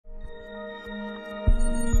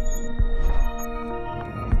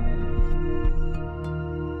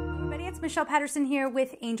Michelle Patterson here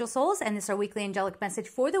with Angel Souls, and this is our weekly angelic message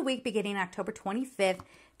for the week beginning October 25th,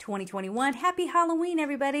 2021. Happy Halloween,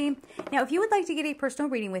 everybody. Now, if you would like to get a personal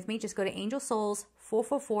reading with me, just go to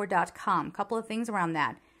angelsouls444.com. A couple of things around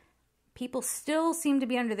that. People still seem to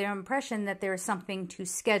be under their impression that there is something to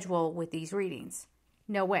schedule with these readings.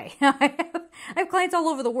 No way. I have clients all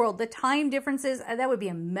over the world. The time differences, that would be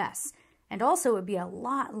a mess. And also, it would be a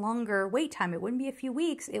lot longer wait time. It wouldn't be a few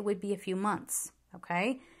weeks. It would be a few months.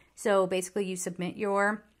 Okay? So basically, you submit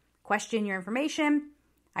your question, your information.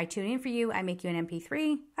 I tune in for you. I make you an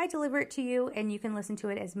MP3. I deliver it to you, and you can listen to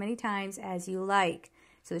it as many times as you like.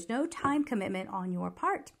 So there's no time commitment on your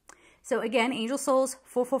part. So again,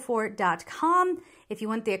 angelsouls444.com. If you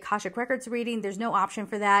want the Akashic Records reading, there's no option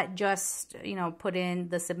for that. Just, put in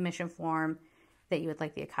the submission form that you would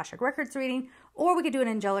like the Akashic Records reading, or we could do an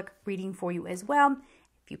angelic reading for you as well.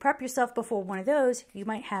 If you prep yourself before one of those, you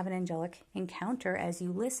might have an angelic encounter as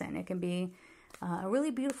you listen. It can be a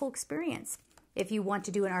really beautiful experience. If you want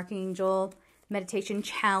to do an Archangel meditation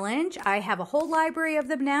challenge, I have a whole library of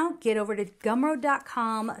them now. Get over to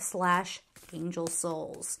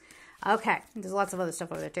gumroad.com/angelsouls. Okay, there's lots of other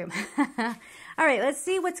stuff over there too. All right, let's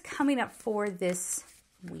see what's coming up for this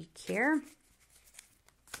week here.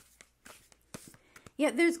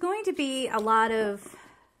 Yeah, there's going to be a lot of,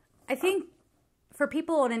 I think, for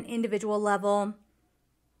people on an individual level,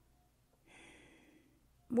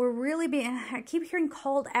 I keep hearing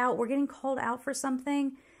called out. We're getting called out for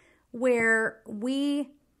something where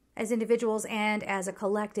we, as individuals and as a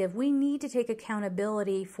collective, we need to take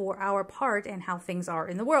accountability for our part and how things are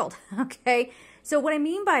in the world, okay? So what I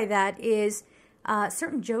mean by that is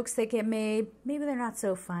certain jokes that get made, maybe they're not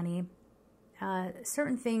so funny.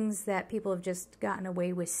 Certain things that people have just gotten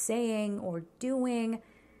away with saying or doing,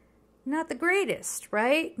 not the greatest,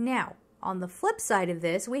 right? Now, on the flip side of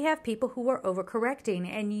this, we have people who are overcorrecting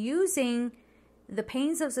and using the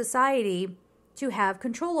pains of society to have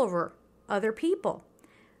control over other people.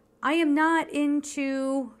 I am not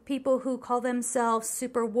into people who call themselves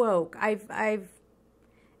super woke.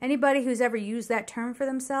 Anybody who's ever used that term for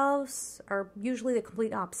themselves are usually the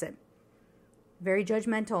complete opposite. Very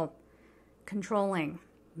judgmental, controlling,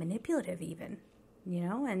 manipulative even.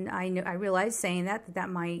 And I realize saying that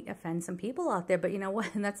might offend some people out there, but you know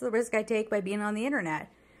what? And that's the risk I take by being on the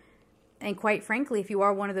internet. And quite frankly, if you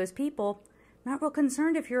are one of those people, I'm not real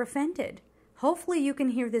concerned if you're offended. Hopefully you can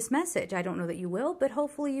hear this message. I don't know that you will, but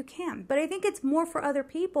hopefully you can. But I think it's more for other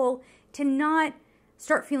people to not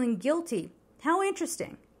start feeling guilty. How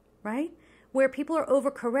interesting, right? Where people are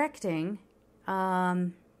overcorrecting,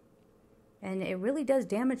 and it really does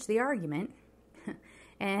damage the argument.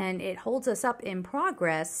 And it holds us up in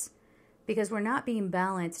progress because we're not being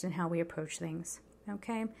balanced in how we approach things,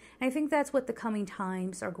 okay? And I think that's what the coming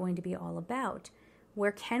times are going to be all about.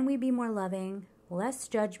 Where can we be more loving, less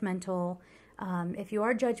judgmental? If you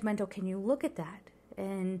are judgmental, can you look at that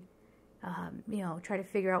and, try to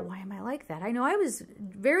figure out, why am I like that? I know I was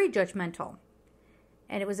very judgmental,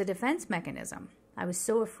 and it was a defense mechanism. I was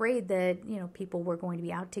so afraid that, people were going to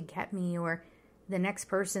be out to get me, or the next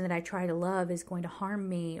person that I try to love is going to harm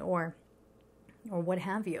me, or what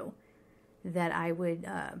have you, that I would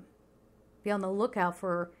be on the lookout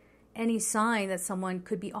for any sign that someone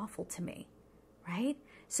could be awful to me, right?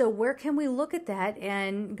 So where can we look at that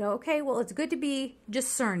and go, okay, well, it's good to be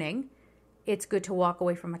discerning. It's good to walk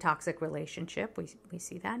away from a toxic relationship. We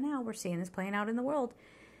see that now. We're seeing this playing out in the world.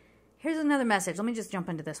 Here's another message. Let me just jump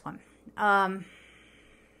into this one.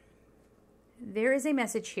 There is a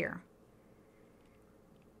message here.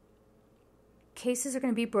 Cases are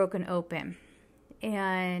going to be broken open,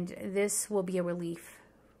 and this will be a relief,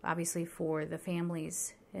 obviously, for the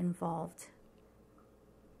families involved.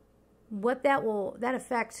 What that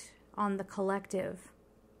effect on the collective,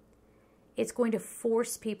 it's going to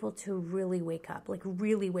force people to really wake up, and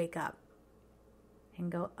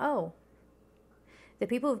go, oh, the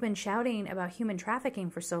people who've been shouting about human trafficking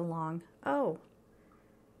for so long, oh,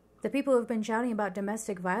 the people who've been shouting about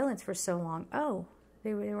domestic violence for so long, oh,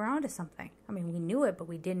 they were onto something. I mean, we knew it, but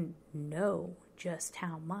we didn't know just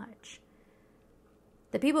how much.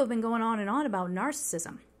 The people have been going on and on about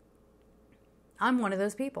narcissism. I'm one of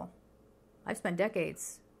those people. I've spent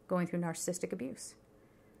decades going through narcissistic abuse.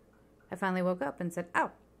 I finally woke up and said, oh,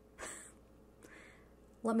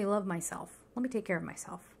 let me love myself. Let me take care of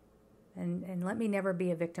myself. And let me never be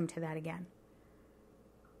a victim to that again.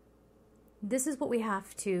 This is what we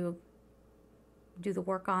have to do the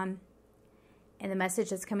work on. And the message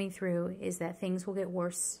that's coming through is that things will get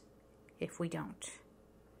worse if we don't.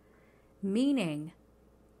 Meaning,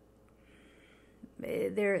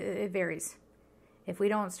 it varies. If we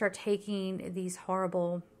don't start taking these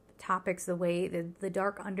horrible topics, the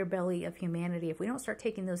dark underbelly of humanity, if we don't start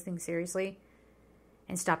taking those things seriously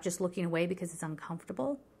and stop just looking away because it's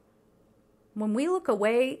uncomfortable, when we look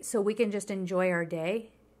away so we can just enjoy our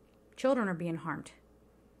day, children are being harmed.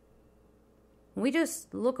 When we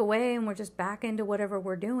just look away and we're just back into whatever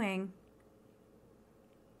we're doing,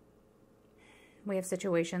 we have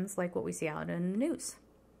situations like what we see out in the news.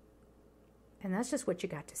 And that's just what you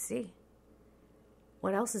got to see.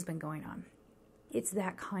 What else has been going on? It's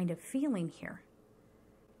that kind of feeling here.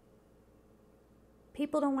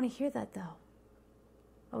 People don't want to hear that, though.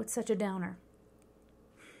 Oh, it's such a downer.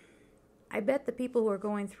 I bet the people who are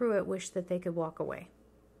going through it wish that they could walk away.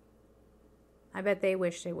 I bet they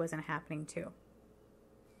wish it wasn't happening too.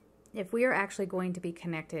 If we are actually going to be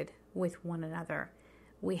connected with one another,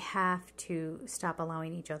 we have to stop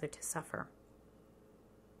allowing each other to suffer.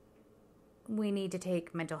 We need to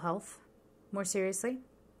take mental health more seriously.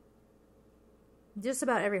 Just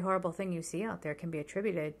about every horrible thing you see out there can be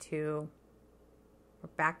attributed to or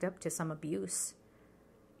backed up to some abuse.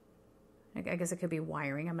 I guess it could be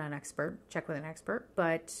wiring. I'm not an expert. Check with an expert.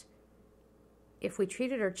 But if we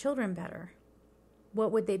treated our children better,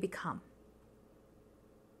 what would they become?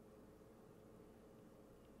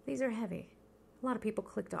 These are heavy. A lot of people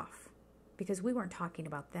clicked off because we weren't talking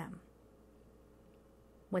about them.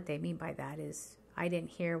 What they mean by that is I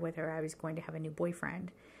didn't hear whether I was going to have a new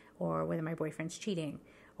boyfriend or whether my boyfriend's cheating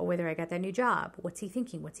or whether I got that new job. What's he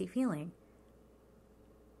thinking? What's he feeling?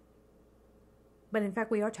 But in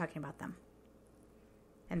fact, we are talking about them.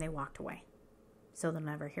 And they walked away. So they'll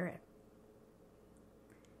never hear it.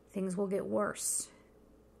 Things will get worse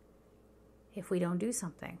if we don't do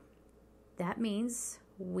something. That means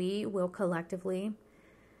we will collectively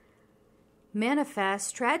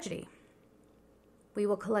manifest tragedy. We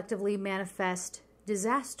will collectively manifest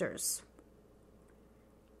disasters.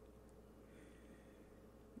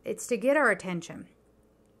 It's to get our attention.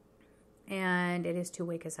 And it is to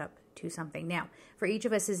wake us up to something. Now, for each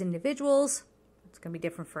of us as individuals, it's going to be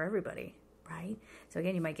different for everybody, right? So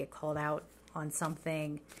again, you might get called out on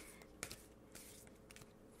something.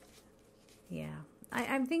 Yeah.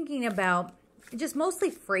 I'm thinking about just mostly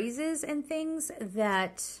phrases and things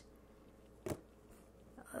that,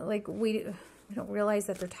 like, we don't realize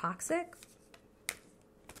that they're toxic.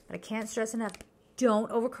 But I can't stress enough, don't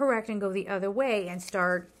overcorrect and go the other way and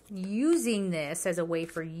start using this as a way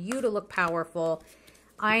for you to look powerful.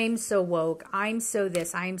 I'm so woke. I'm so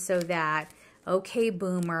this. I'm so that. Okay,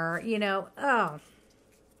 boomer. You know, oh,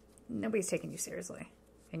 nobody's taking you seriously.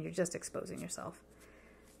 And you're just exposing yourself.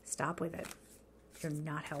 Stop with it. You're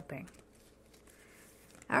not helping.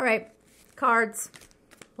 All right, cards.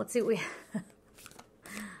 Let's see what we have.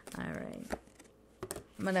 All right.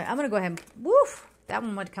 I'm gonna go ahead and woof. That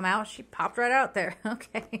one would come out. She popped right out there.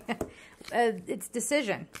 Okay. It's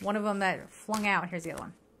decision. One of them that flung out. Here's the other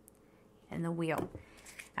one. And the wheel.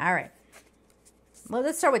 All right. Well,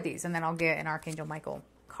 let's start with these, and then I'll get an Archangel Michael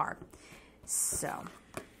card. So,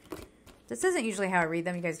 this isn't usually how I read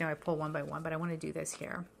them. You guys know I pull one by one, but I want to do this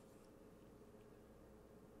here.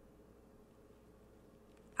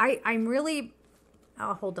 I'm really,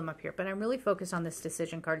 I'll hold them up here, but I'm really focused on this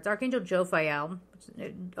decision card. It's Archangel Jophiel.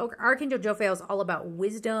 Archangel Jophiel is all about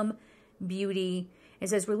wisdom, beauty. It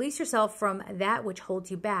says, release yourself from that which holds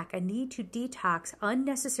you back. A need to detox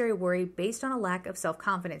unnecessary worry based on a lack of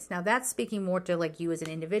self-confidence. Now, that's speaking more to like you as an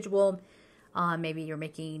individual. Maybe you're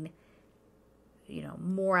making,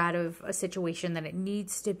 more out of a situation than it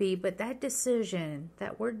needs to be. But that decision,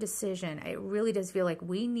 that word decision, it really does feel like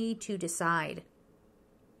we need to decide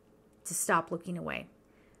to stop looking away.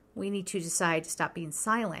 We need to decide to stop being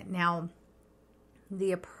silent. Now,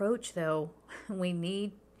 the approach, though, we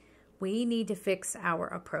need to fix our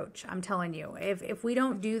approach. I'm telling you, if we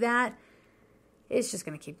don't do that, it's just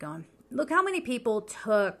going to keep going. Look how many people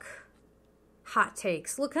took hot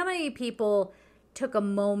takes. Look how many people took a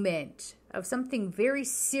moment of something very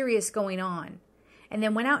serious going on and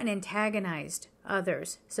then went out and antagonized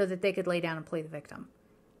others so that they could lay down and play the victim.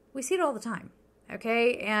 We see it all the time.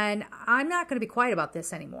 Okay, and I'm not going to be quiet about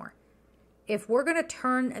this anymore. If we're going to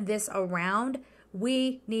turn this around,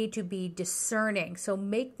 we need to be discerning. So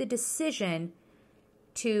make the decision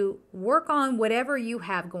to work on whatever you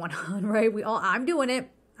have going on, right? I'm doing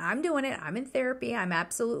it. I'm in therapy. I'm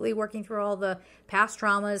absolutely working through all the past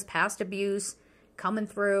traumas, past abuse, coming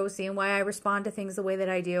through, seeing why I respond to things the way that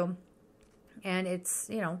I do. And it's,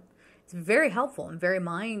 it's very helpful and very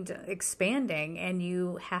mind expanding, and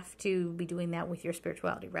you have to be doing that with your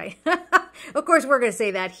spirituality, right? Of course, we're going to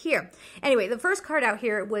say that here. Anyway, the first card out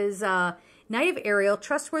here was Knight of Ariel,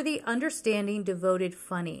 trustworthy, understanding, devoted,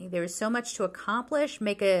 funny. There is so much to accomplish.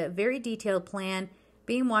 Make a very detailed plan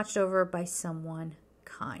being watched over by someone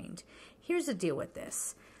kind. Here's the deal with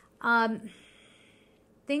this.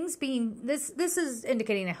 Things being, this is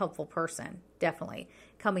indicating a helpful person, definitely,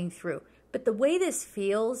 coming through. But the way this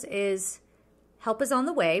feels is help is on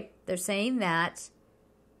the way. They're saying that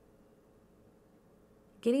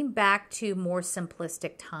getting back to more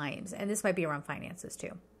simplistic times, and this might be around finances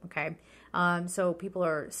too, okay? So people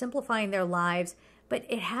are simplifying their lives, but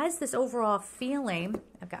it has this overall feeling,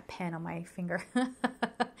 I've got pen on my finger,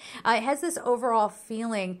 it has this overall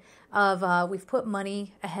feeling of we've put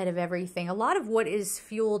money ahead of everything. A lot of what is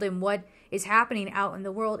fueled and what is happening out in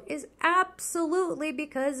the world is absolutely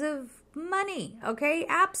because of money, okay?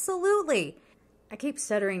 Absolutely. I keep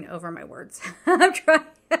stuttering over my words. I'm trying.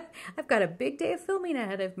 I've got a big day of filming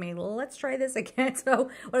ahead of me. Let's try this again. So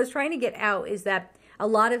what I was trying to get out is that a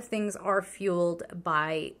lot of things are fueled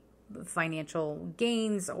by financial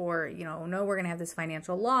gains, or, you know, no, we're going to have this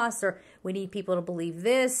financial loss, or we need people to believe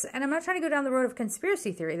this. And I'm not trying to go down the road of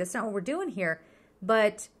conspiracy theory. That's not what we're doing here.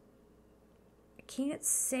 But I can't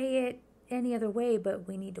say it any other way, but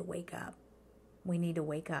we need to wake up. We need to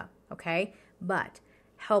wake up, okay? But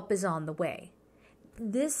help is on the way.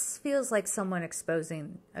 This feels like someone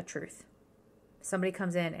exposing a truth. Somebody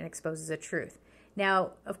comes in and exposes a truth.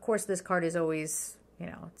 Now, of course, this card is always, you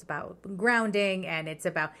know, it's about grounding, and it's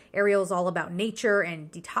about, Ariel's all about nature and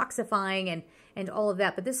detoxifying and all of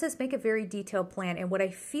that. But this says make a very detailed plan. And what I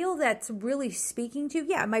feel that's really speaking to,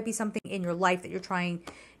 yeah, it might be something in your life that you're trying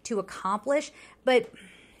to accomplish, but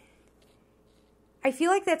I feel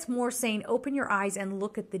like that's more saying open your eyes and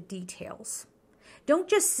look at the details. Don't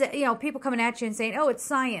just say, you know, people coming at you and saying, oh, it's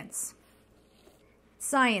science.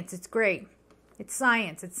 Science, it's great. It's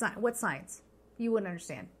science. It's science. What science? You wouldn't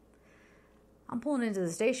understand. I'm pulling into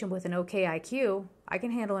the station with an okay IQ. I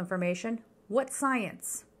can handle information. What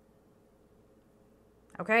science?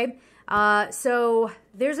 Okay? So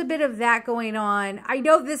there's a bit of that going on. I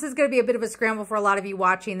know this is going to be a bit of a scramble for a lot of you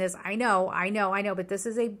watching this. I know. But this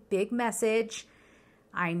is a big message.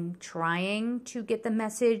 I'm trying to get the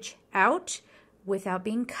message out without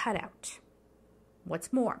being cut out.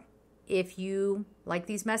 What's more, if you like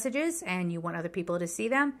these messages and you want other people to see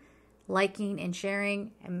them, liking and sharing,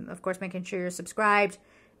 and of course making sure you're subscribed,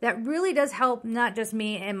 that really does help not just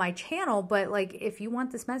me and my channel, but like if you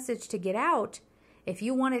want this message to get out, if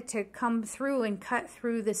you want it to come through and cut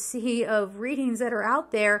through the sea of readings that are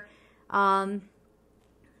out there,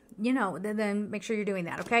 you know, then make sure you're doing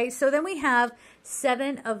that, okay? So then we have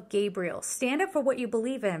 7 of Gabriel. Stand up for what you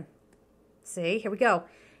believe in. See, here we go.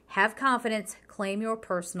 Have confidence, claim your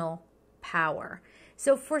personal power.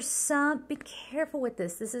 So for some, be careful with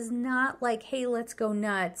this. This is not like, hey, let's go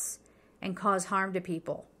nuts and cause harm to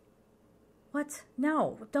people. What?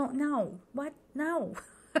 No, don't, no. What? No.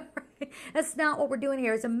 That's not what we're doing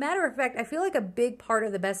here. As a matter of fact, I feel like a big part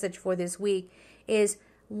of the message for this week is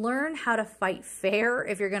learn how to fight fair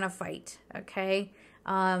if you're going to fight, okay?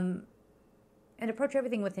 And approach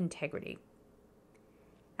everything with integrity.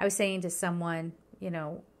 I was saying to someone, you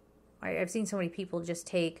know, I've seen so many people just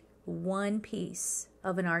take one piece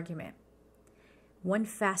of an argument, one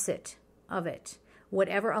facet of it,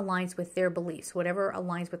 whatever aligns with their beliefs, whatever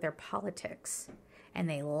aligns with their politics, and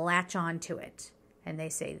they latch on to it. And they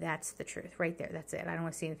say, that's the truth right there. That's it. I don't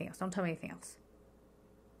want to see anything else. Don't tell me anything else.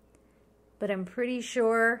 But I'm pretty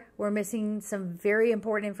sure we're missing some very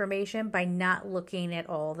important information by not looking at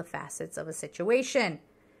all the facets of a situation.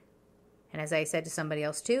 And as I said to somebody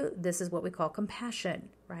else too, this is what we call compassion,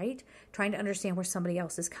 right? Trying to understand where somebody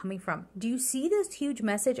else is coming from. Do you see this huge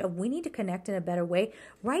message of we need to connect in a better way?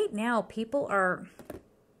 Right now, people are...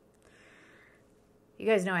 You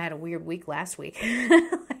guys know I had a weird week last week.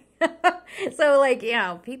 So, like, you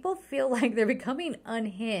know, people feel like they're becoming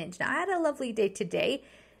unhinged. Now, I had a lovely day today.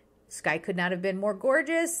 Sky could not have been more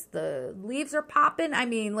gorgeous. The leaves are popping. I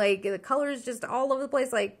mean, like, the colors just all over the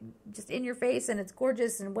place, like, just in your face, and it's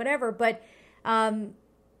gorgeous and whatever. But, I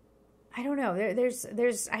don't know.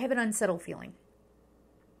 I have an unsettled feeling.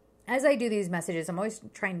 As I do these messages, I'm always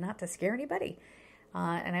trying not to scare anybody.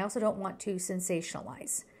 And I also don't want to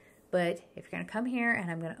sensationalize. But if you're going to come here and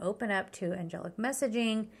I'm going to open up to angelic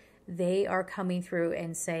messaging, they are coming through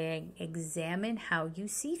and saying, examine how you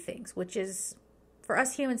see things, which is... For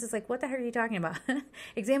us humans, it's like, what the heck are you talking about?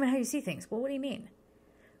 Examine how you see things. Well, what do you mean?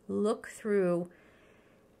 Look through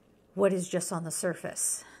what is just on the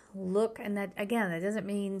surface. Look, and that, again, that doesn't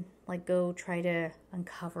mean, like, go try to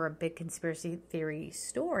uncover a big conspiracy theory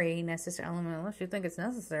story necessarily. Unless you think it's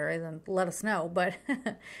necessary, then let us know. But,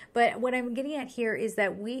 but what I'm getting at here is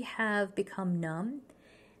that we have become numb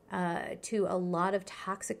to a lot of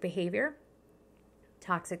toxic behavior,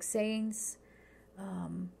 toxic sayings,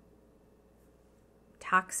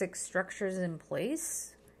 toxic structures in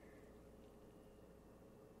place,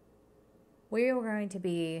 we are going to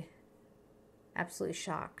be absolutely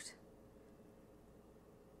shocked.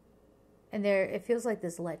 And it feels like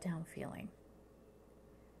this letdown feeling.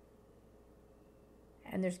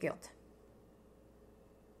 And there's guilt.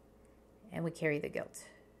 And we carry the guilt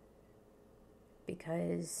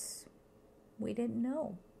because we didn't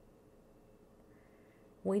know.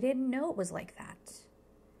 We didn't know it was like that.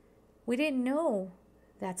 We didn't know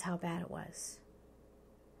that's how bad it was.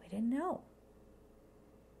 We didn't know.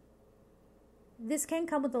 This can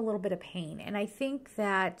come with a little bit of pain. And I think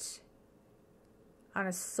that on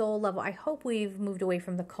a soul level, I hope we've moved away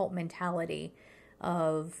from the cult mentality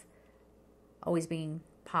of always being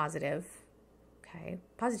positive. Okay.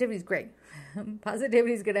 Positivity is great.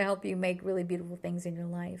 Positivity is going to help you make really beautiful things in your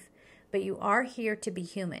life. But you are here to be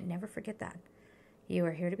human. Never forget that. You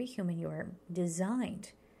are here to be human. You are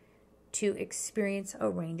designed to experience a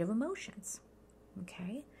range of emotions.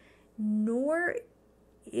 Okay? Nor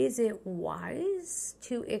is it wise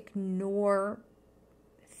to ignore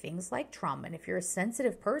things like trauma. And if you're a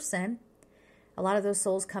sensitive person, a lot of those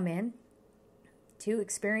souls come in to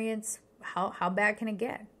experience how bad can it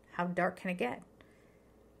get? How dark can it get?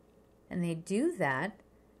 And they do that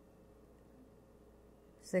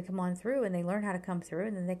so they come on through and they learn how to come through,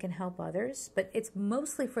 and then they can help others. But it's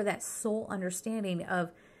mostly for that soul understanding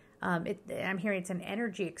of, I'm hearing it's an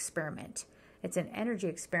energy experiment. It's an energy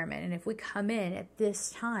experiment. And if we come in at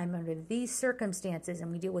this time under these circumstances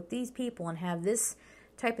and we deal with these people and have this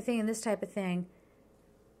type of thing and this type of thing,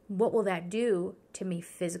 what will that do to me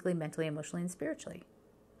physically, mentally, emotionally, and spiritually?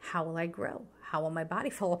 How will I grow? How will my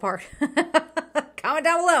body fall apart? Comment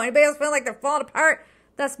down below. Anybody else feeling like they're falling apart?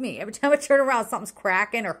 That's me. Every time I turn around, something's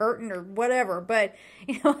cracking or hurting or whatever. But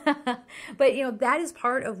that is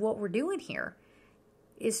part of what we're doing here,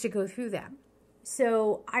 is to go through that.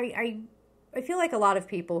 So I feel like a lot of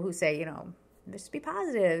people who say, just be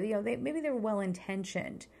positive, maybe they're well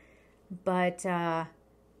intentioned, but I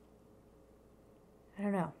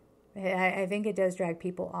don't know. I think it does drag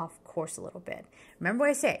people off course a little bit. Remember what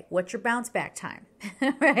I say, what's your bounce back time,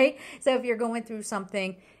 right? So if you're going through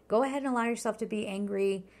something, go ahead and allow yourself to be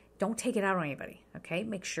angry. Don't take it out on anybody, okay?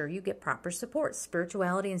 Make sure you get proper support.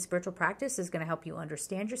 Spirituality and spiritual practice is going to help you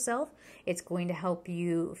understand yourself. It's going to help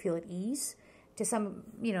you feel at ease to some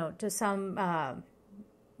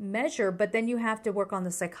measure, but then you have to work on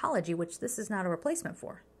the psychology, which this is not a replacement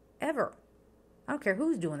for, ever. I don't care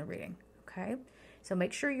who's doing the reading, okay? So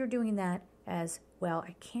make sure you're doing that as well.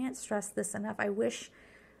 I can't stress this enough. I really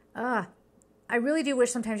do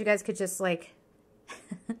wish sometimes you guys could just kind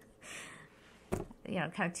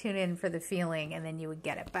of tune in for the feeling and then you would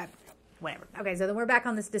get it, but whatever. Okay, so then we're back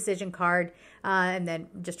on this decision card, and then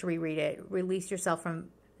just to reread it, release yourself from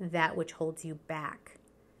that which holds you back.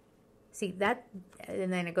 See that,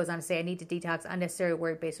 and then it goes on to say, I need to detox unnecessary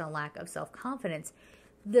worry based on lack of self-confidence.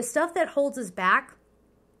 The stuff that holds us back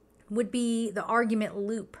would be the argument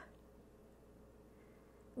loop.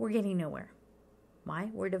 We're getting nowhere. Why?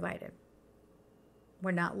 We're divided.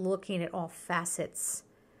 We're not looking at all facets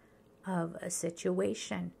of a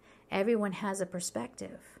situation. Everyone has a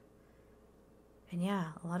perspective. And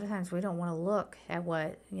yeah, a lot of times we don't want to look at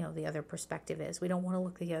what, the other perspective is. We don't want to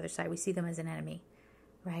look at the other side. We see them as an enemy,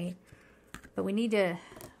 right? But we need to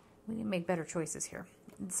make better choices here.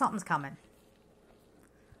 Something's coming.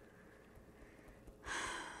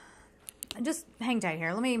 Just hang tight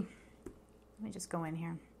here. Let me just go in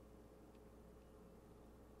here.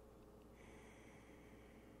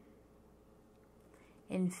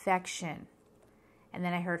 Infection. And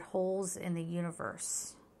then I heard holes in the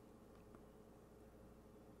universe.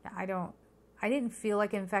 I didn't feel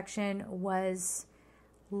like infection was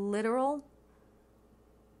literal.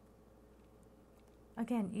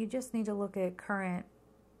 Again, you just need to look at current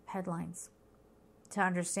headlines to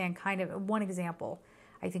understand kind of one example,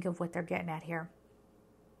 I think, of what they're getting at here.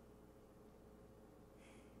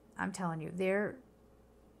 I'm telling you, there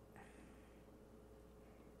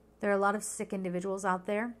are a lot of sick individuals out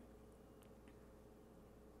there,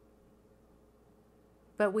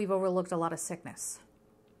 but we've overlooked a lot of sickness.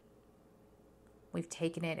 We've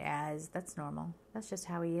taken it as, that's normal. That's just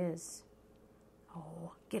how he is.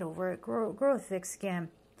 Oh, get over it. Grow a thick skin.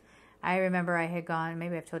 I remember I had gone,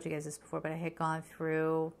 maybe I've told you guys this before, but I had gone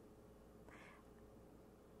through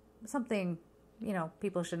something,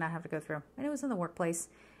 people should not have to go through. And it was in the workplace.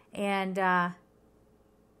 And I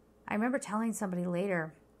remember telling somebody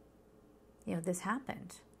later, this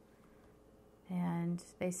happened. And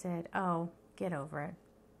they said, oh, get over it.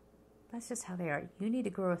 That's just how they are. You need to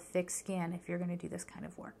grow a thick skin if you're going to do this kind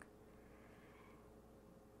of work.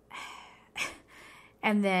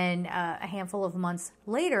 And then a handful of months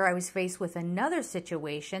later, I was faced with another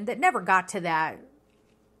situation that never got to that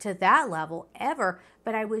level ever,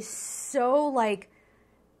 but I was so like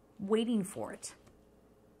waiting for it.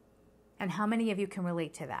 And how many of you can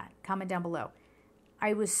relate to that? Comment down below.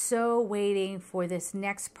 I was so waiting for this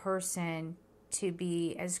next person to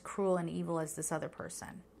be as cruel and evil as this other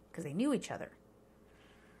person because they knew each other.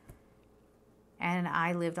 And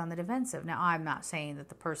I lived on the defensive. Now, I'm not saying that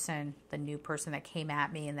the new person that came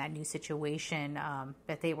at me in that new situation,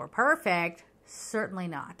 that they were perfect. Certainly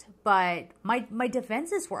not. But my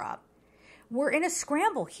defenses were up. We're in a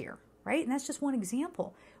scramble here, right? And that's just one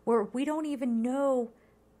example where we don't even know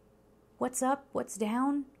what's up, what's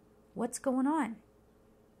down, what's going on.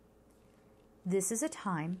 This is a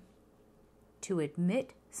time to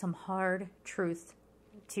admit some hard truth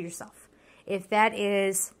to yourself. If that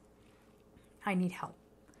is, I need help.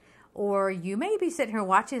 Or you may be sitting here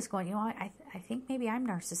watching this going, you know what, I think maybe I'm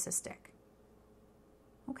narcissistic.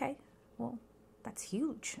 Okay, well, that's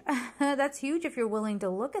huge. That's huge if you're willing to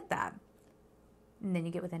look at that. And then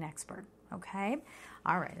you get with an expert, okay?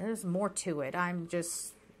 All right, there's more to it. I'm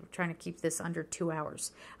just trying to keep this under 2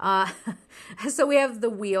 hours. So we have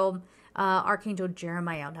the wheel, Archangel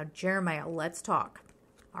Jeremiah. Now, Jeremiah, let's talk.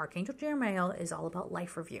 Archangel Jeremiah is all about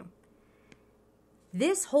life review.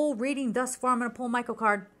 This whole reading thus far, I'm going to pull Michael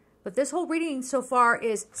card, but this whole reading so far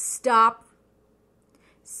is stop,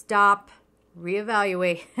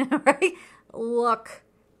 reevaluate, right? Look,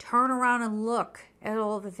 turn around and look at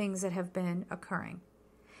all the things that have been occurring.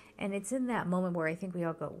 And it's in that moment where I think we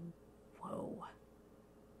all go, whoa,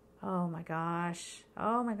 oh my gosh,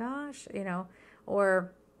 you know,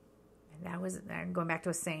 or that was, I'm going back to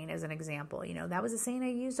a saying as an example, you know, that was a saying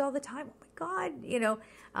I used all the time. Oh my God, you know,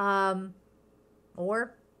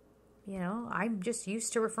 or, you know, I'm just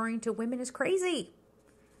used to referring to women as crazy.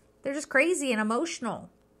 They're just crazy and emotional.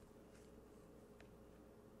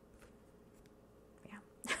 Yeah.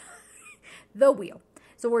 The wheel.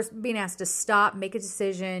 So we're being asked to stop, make a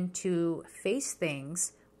decision to face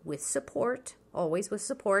things with support, always with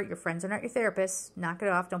support. Your friends are not your therapists. Knock it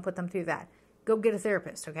off. Don't put them through that. Go get a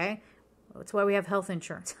therapist, okay? That's why we have health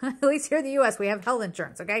insurance. At least here in the U.S., we have health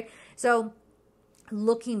insurance, okay? So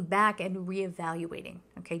looking back and reevaluating,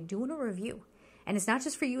 okay? Doing a review. And it's not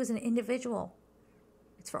just for you as an individual.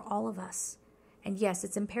 It's for all of us. And yes,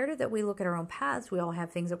 it's imperative that we look at our own paths. We all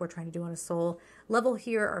have things that we're trying to do on a soul level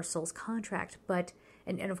here, our soul's contract. But,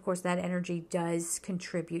 and of course, that energy does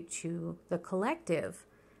contribute to the collective.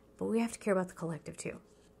 But we have to care about the collective too.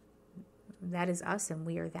 That is us and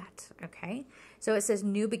we are that, okay? So it says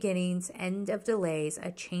new beginnings, end of delays,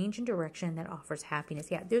 a change in direction that offers happiness.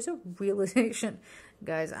 Yeah, there's a realization.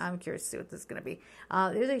 Guys, I'm curious to see what this is going to be.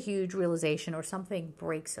 There's a huge realization or something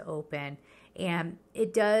breaks open. And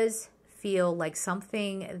it does feel like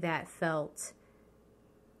something that felt,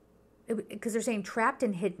 because they're saying trapped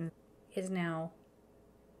and hidden is now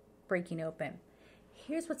breaking open.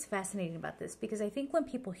 Here's what's fascinating about this, because I think when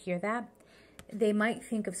people hear that, they might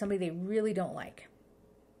think of somebody they really don't like,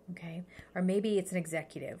 okay? Or maybe it's an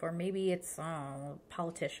executive, or maybe it's a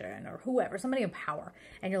politician, or whoever, somebody in power.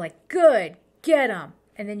 And you're like, good, get them.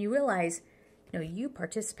 And then you realize, no, you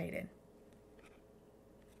participated.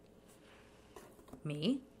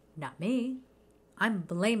 Me? Not me. I'm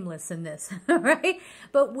blameless in this, right?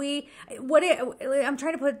 But I'm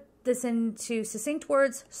trying to put this into succinct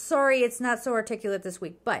words. Sorry, it's not so articulate this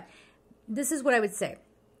week, but this is what I would say.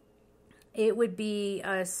 It would be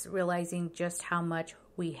us realizing just how much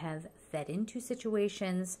we have fed into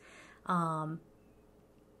situations and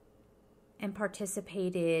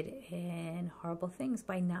participated in horrible things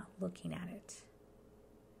by not looking at it.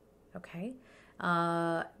 Okay?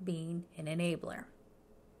 Being an enabler.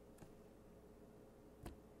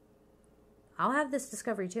 I'll have this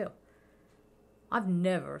discovery too. I've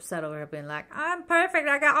never sat over here being like, I'm perfect.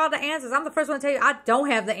 I got all the answers. I'm the first one to tell you I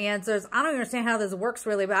don't have the answers. I don't understand how this works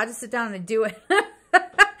really, but I just sit down and do it.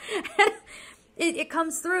 it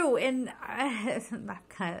comes through, and I've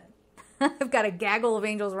got a gaggle of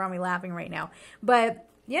angels around me laughing right now. But,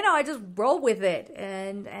 you know, I just roll with it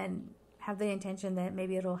and have the intention that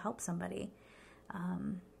maybe it'll help somebody.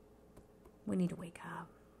 We need to wake up.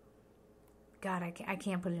 God, I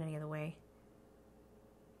can't put it any other way.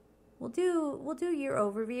 We'll do year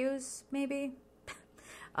overviews, maybe.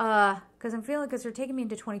 Because I'm feeling, because they're taking me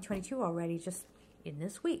into 2022 already, just in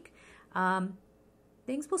this week.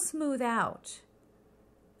 Things will smooth out.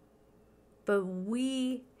 But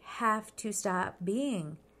we have to stop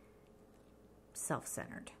being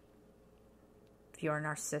self-centered. If you're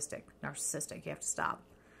narcissistic, you have to stop.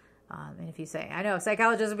 And if you say, I know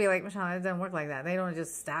psychologists will be like, Michelle, it doesn't work like that. They don't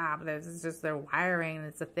just stop. It's just their wiring and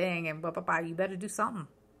it's a thing and blah, blah, blah. You better do something.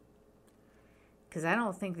 Because I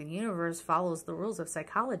don't think the universe follows the rules of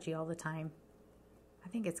psychology all the time. I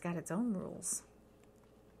think it's got its own rules.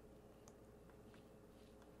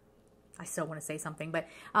 I still want to say something, but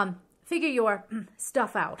figure your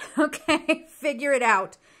stuff out, okay? Figure it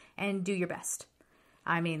out and do your best.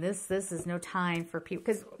 I mean, this is no time for people,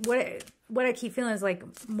 because what I keep feeling is like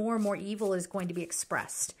more and more evil is going to be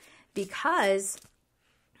expressed because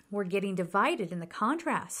we're getting divided and the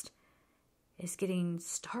contrast is getting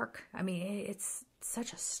stark. I mean, it's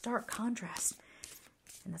such a stark contrast.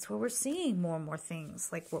 And that's where we're seeing more and more things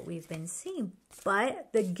like what we've been seeing. But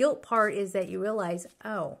the guilt part is that you realize,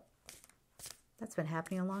 oh, that's been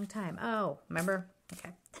happening a long time. Oh, remember? Okay.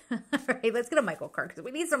 All right, let's get a Michael card because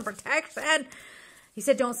we need some protection. He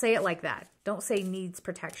said, don't say it like that. Don't say needs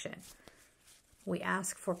protection. We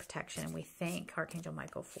ask for protection and we thank Archangel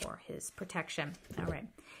Michael for his protection. All right.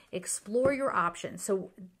 Explore your options.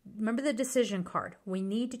 So remember the decision card. We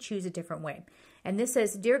need to choose a different way. And this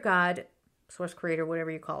says, Dear God, Source Creator, whatever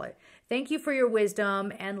you call it, thank you for your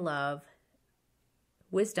wisdom and love.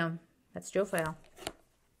 Wisdom. That's Jophiel.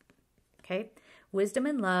 Okay. Wisdom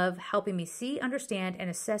and love, helping me see, understand, and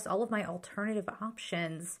assess all of my alternative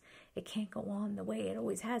options. It can't go on the way it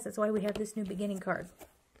always has. That's why we have this new beginning card.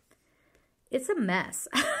 It's a mess.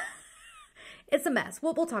 It's a mess.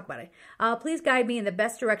 We'll talk about it. Please guide me in the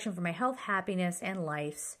best direction for my health, happiness, and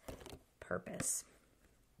life's purpose.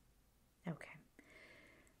 Okay.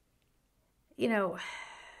 You know,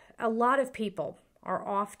 a lot of people are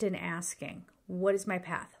often asking, what is my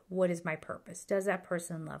path? What is my purpose? Does that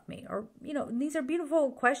person love me? Or, you know, these are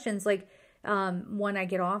beautiful questions. Like one I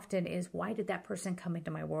get often is, why did that person come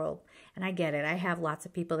into my world? And I get it. I have lots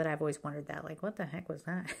of people that I've always wondered that. Like, what the heck was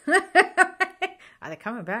that? Are they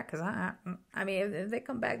coming back? Because I mean, if they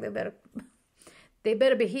come back, they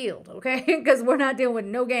better be healed, okay? Because we're not dealing with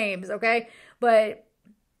no games, okay? But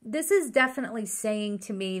this is definitely saying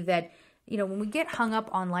to me that, you know, when we get hung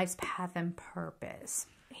up on life's path and purpose,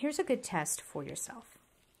 here's a good test for yourself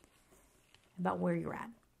about where you're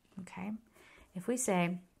at, okay? If we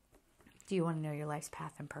say, do you want to know your life's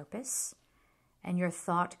path and purpose? And your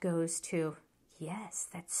thought goes to, yes,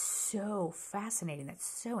 that's so fascinating. That's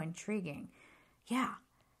so intriguing. Yeah,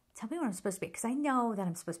 tell me what I'm supposed to be, because I know that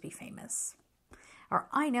I'm supposed to be famous. Or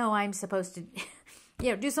I know I'm supposed to, you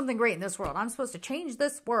know, do something great in this world. I'm supposed to change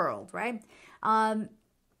this world, right?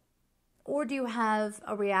 Or do you have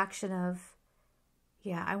a reaction of,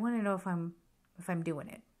 yeah, I want to know if I'm doing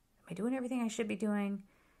it. Am I doing everything I should be doing?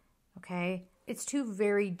 Okay. It's two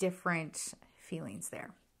very different feelings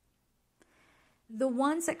there. The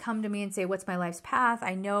ones that come to me and say, what's my life's path?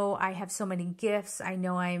 I know I have so many gifts. I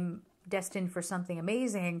know I'm destined for something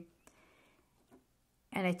amazing.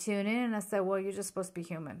 And I tune in and I say, well, you're just supposed to be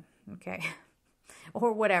human. Okay.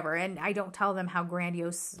 Or whatever. And I don't tell them how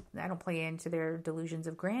grandiose, I don't play into their delusions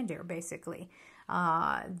of grandeur, basically.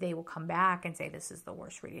 They will come back and say, this is the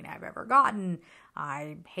worst reading I've ever gotten.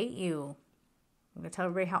 I hate you. I'm going to tell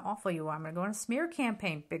everybody how awful you are. I'm going to go on a smear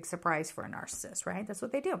campaign. Big surprise for a narcissist, right? That's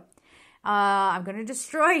what they do. I'm going to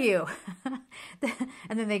destroy you.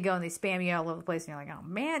 And then they go and they spam you all over the place. And you're like, oh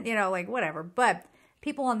man, you know, like whatever. But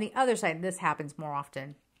people on the other side, this happens more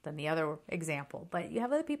often than the other example. But you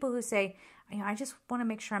have other people who say, you know, I just want to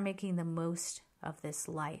make sure I'm making the most of this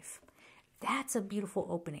life. That's a beautiful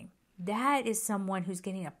opening. That is someone who's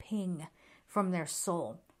getting a ping from their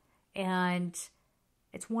soul. And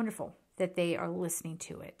it's wonderful that they are listening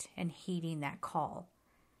to it and heeding that call.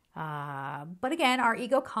 But again, our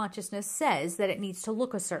ego consciousness says that it needs to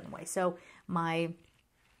look a certain way. So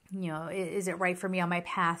is it right for me on my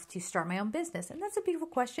path to start my own business? And that's a beautiful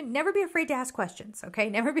question. Never be afraid to ask questions, okay?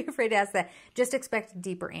 Never be afraid to ask that. Just expect a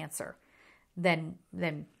deeper answer than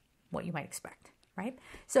what you might expect, right?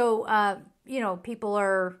 So,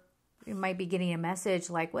 people you might be getting a message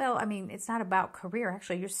like, well, I mean, it's not about career.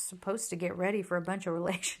 Actually, you're supposed to get ready for a bunch of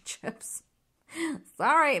relationships.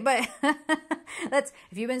 Sorry, but if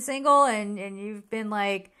you've been single and you've been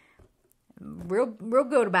like real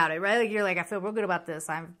good about it, right? Like you're like, I feel real good about this.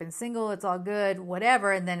 I've been single. It's all good,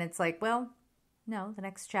 whatever. And then it's like, well, no, the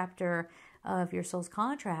next chapter of your soul's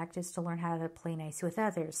contract is to learn how to play nice with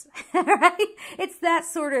others, right? It's that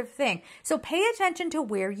sort of thing. So pay attention to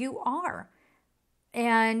where you are.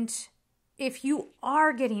 And if you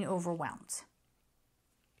are getting overwhelmed,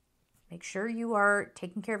 make sure you are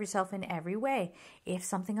taking care of yourself in every way. If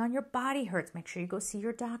something on your body hurts, make sure you go see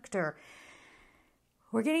your doctor.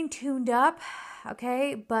 We're getting tuned up,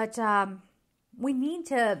 okay? But we need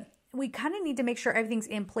to we kind of need to make sure everything's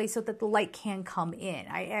in place so that the light can come in.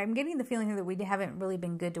 I'm getting the feeling here that we haven't really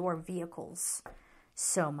been good to our vehicles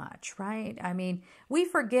so much, right? I mean, we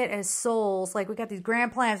forget as souls, like we got these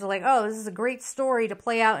grand plans. We're like, oh, this is a great story to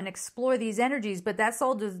play out and explore these energies, but that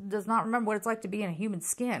soul does not remember what it's like to be in a human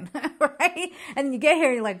skin, right? And then you get here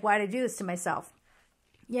and you're like, why did I do this to myself?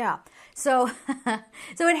 Yeah. So,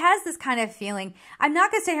 so it has this kind of feeling. I'm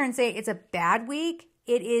not going to sit here and say it's a bad week.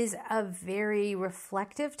 It is a very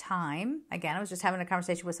reflective time. Again, I was just having a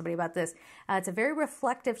conversation with somebody about this. It's a very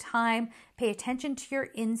reflective time. Pay attention to your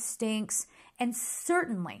instincts. And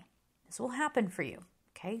certainly, this will happen for you.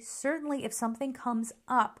 Okay? Certainly, if something comes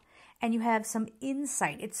up and you have some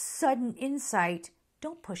insight, it's sudden insight,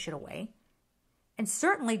 don't push it away. And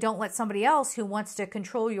certainly don't let somebody else who wants to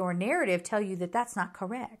control your narrative tell you that that's not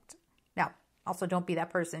correct. Now, also don't be that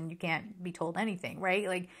person. You can't be told anything, right?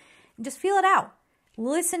 Like, just feel it out.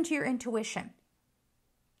 Listen to your intuition.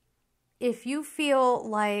 If you feel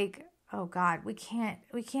like, oh God, we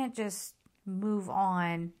can't just move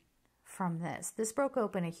on from this. This broke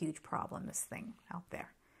open a huge problem, this thing out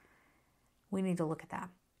there. We need to look at that.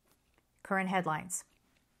 Current headlines.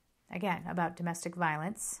 Again, about domestic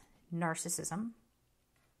violence, narcissism,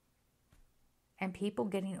 and people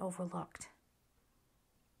getting overlooked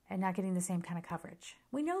and not getting the same kind of coverage.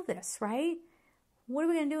 We know this, right? What are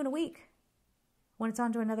we going to do in a week when it's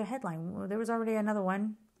on to another headline? Well, there was already another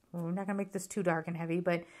one. Well, we're not going to make this too dark and heavy,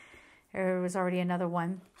 but there was already another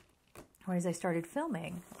one or as I started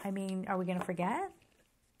filming. I mean, are we going to forget?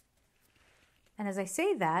 And as I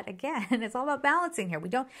say that, again, it's all about balancing here.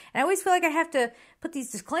 And I always feel like I have to put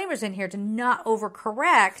these disclaimers in here to not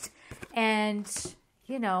overcorrect and,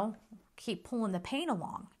 keep pulling the pain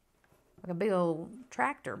along. Like a big old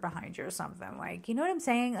tractor behind you or something. Like, you know what I'm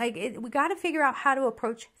saying? Like, we got to figure out how to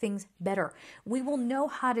approach things better. We will know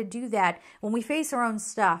how to do that when we face our own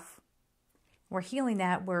stuff. We're healing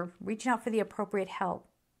that. We're reaching out for the appropriate help.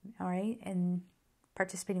 All right? And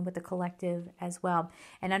participating with the collective as well.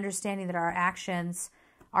 And understanding that our actions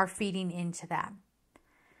are feeding into that.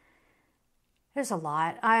 There's a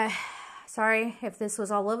lot. Sorry if this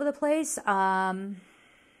was all over the place.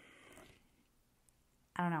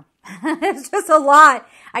 I don't know. It's just a lot.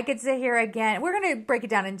 I could sit here again. We're going to break it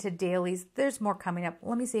down into dailies. There's more coming up.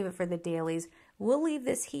 Let me save it for the dailies. We'll leave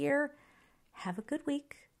this here. Have a good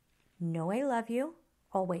week. Know I love you.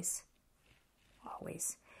 Always.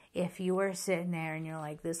 Always. If you are sitting there and you're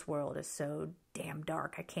like, this world is so damn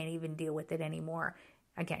dark, I can't even deal with it anymore.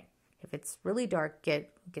 Again, if it's really dark,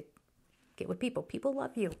 get with people. People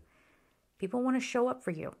love you. People want to show up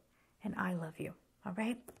for you. And I love you. All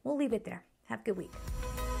right? We'll leave it there. Have a good week.